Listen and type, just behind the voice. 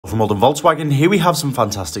From Oldham Volkswagen, here we have some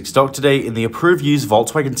fantastic stock today in the approved used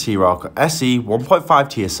Volkswagen T-Roc SE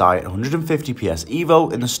 1.5 TSI 150PS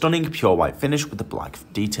EVO in the stunning pure white finish with the black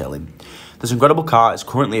detailing. This incredible car is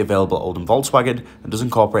currently available at Oldham Volkswagen and does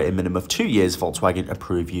incorporate a minimum of 2 years Volkswagen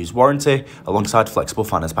approved used warranty alongside flexible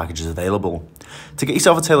finance packages available. To get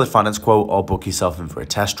yourself a tailored finance quote or book yourself in for a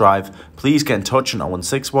test drive, please get in touch on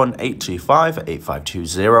 0161 825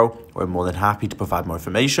 8520. We're more than happy to provide more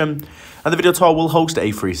information. And the video tour will host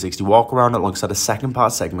a 360 walk around alongside a second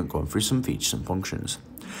part segment going through some features and functions.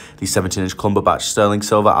 These 17-inch Clumber Batch sterling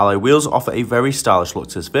silver alloy wheels offer a very stylish look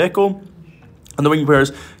to this vehicle. And the wing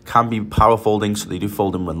mirrors can be power folding, so they do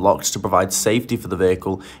fold in when locked to provide safety for the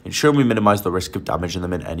vehicle, ensuring we minimise the risk of damaging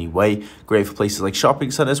them in any way. Great for places like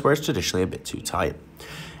shopping centres where it's traditionally a bit too tight.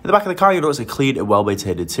 In the back of the car, you'll notice a clean and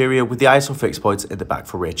well-maintained interior with the ISO fixed points in the back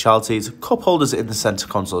for rear child seats, cup holders in the centre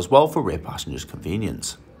console as well for rear passengers'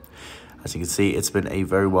 convenience. As you can see, it's been a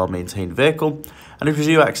very well-maintained vehicle, and if you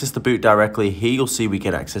do access the boot directly, here you'll see we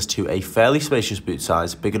get access to a fairly spacious boot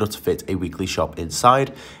size, big enough to fit a weekly shop inside.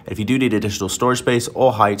 And if you do need additional storage space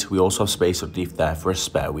or height, we also have space underneath there for a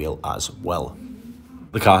spare wheel as well.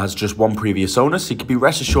 The car has just one previous owner, so you can be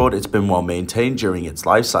rest assured it's been well-maintained during its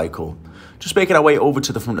life cycle. Just making our way over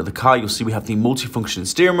to the front of the car, you'll see we have the multi-function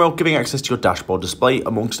steering wheel, giving access to your dashboard display,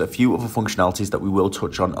 amongst a few other functionalities that we will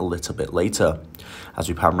touch on a little bit later. As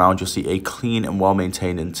we pan around, you'll see a clean and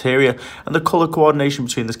well-maintained interior, and the colour coordination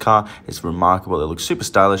between this car is remarkable. It looks super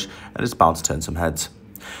stylish, and it's bound to turn some heads.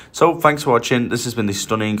 So, thanks for watching. This has been the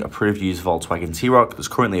stunning approved used Volkswagen T-Roc that's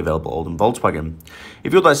currently available at Oldham Volkswagen.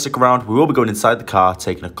 If you'd like to stick around, we will be going inside the car,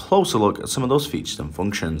 taking a closer look at some of those features and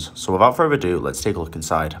functions. So without further ado, let's take a look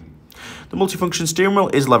inside. The multifunction steering wheel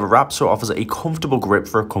is leather wrapped, so it offers a comfortable grip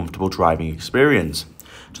for a comfortable driving experience.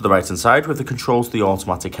 To the right hand side, with the controls to the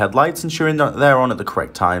automatic headlights, ensuring that they're on at the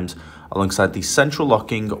correct times, alongside the central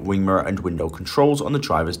locking, wing mirror and window controls on the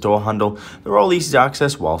driver's door handle. They're all easy to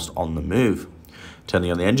access whilst on the move.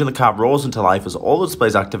 Turning on the engine, the car roars into life as all the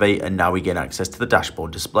displays activate, and now we gain access to the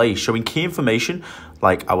dashboard display, showing key information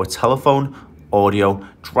like our telephone, audio,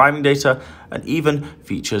 driving data, and even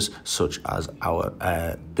features such as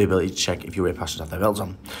the ability to check if your rear passengers have their belts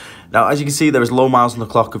on. Now, as you can see, there is low miles on the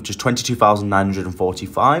clock of just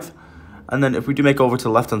 22,945. And then if we do make over to the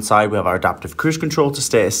left-hand side, we have our adaptive cruise control to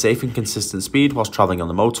stay at a safe and consistent speed whilst travelling on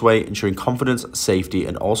the motorway, ensuring confidence, safety,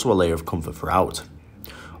 and also a layer of comfort throughout.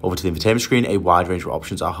 Over to the infotainment screen, a wide range of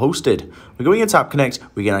options are hosted. We're going into App Connect,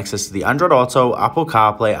 we get access to the Android Auto, Apple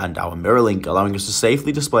CarPlay, and our Mirror Link, allowing us to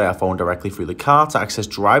safely display our phone directly through the car to access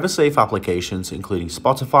driver-safe applications, including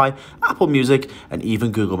Spotify, Apple Music, and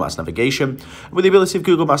even Google Maps navigation. And with the ability of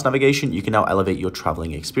Google Maps navigation, you can now elevate your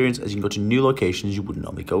traveling experience as you can go to new locations you wouldn't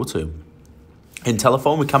normally go to. In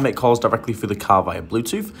telephone, we can make calls directly through the car via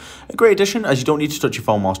Bluetooth. A great addition, as you don't need to touch your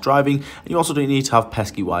phone whilst driving, and you also don't need to have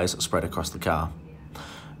pesky wires spread across the car.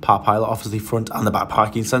 Park Pilot offers the front and the back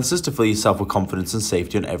parking sensors to fill yourself with confidence and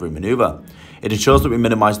safety on every manoeuvre. It ensures that we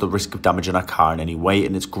minimise the risk of damaging our car in any way,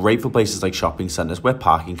 and it's great for places like shopping centres where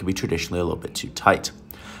parking can be traditionally a little bit too tight.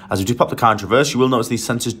 As we do pop the car in reverse, you will notice these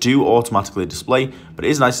sensors do automatically display, but it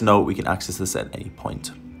is nice to know we can access this at any point.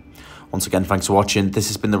 Once again, thanks for watching. This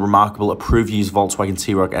has been the remarkable approved used Volkswagen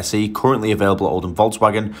T-Roc SE, currently available at Oldham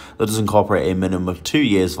Volkswagen, that does incorporate a minimum of 2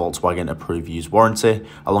 years Volkswagen approved used warranty,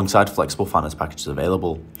 alongside flexible finance packages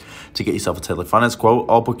available. To get yourself a tailored finance quote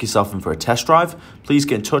or book yourself in for a test drive, please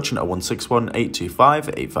get in touch on 0161 825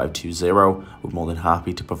 8520. We're more than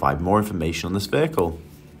happy to provide more information on this vehicle.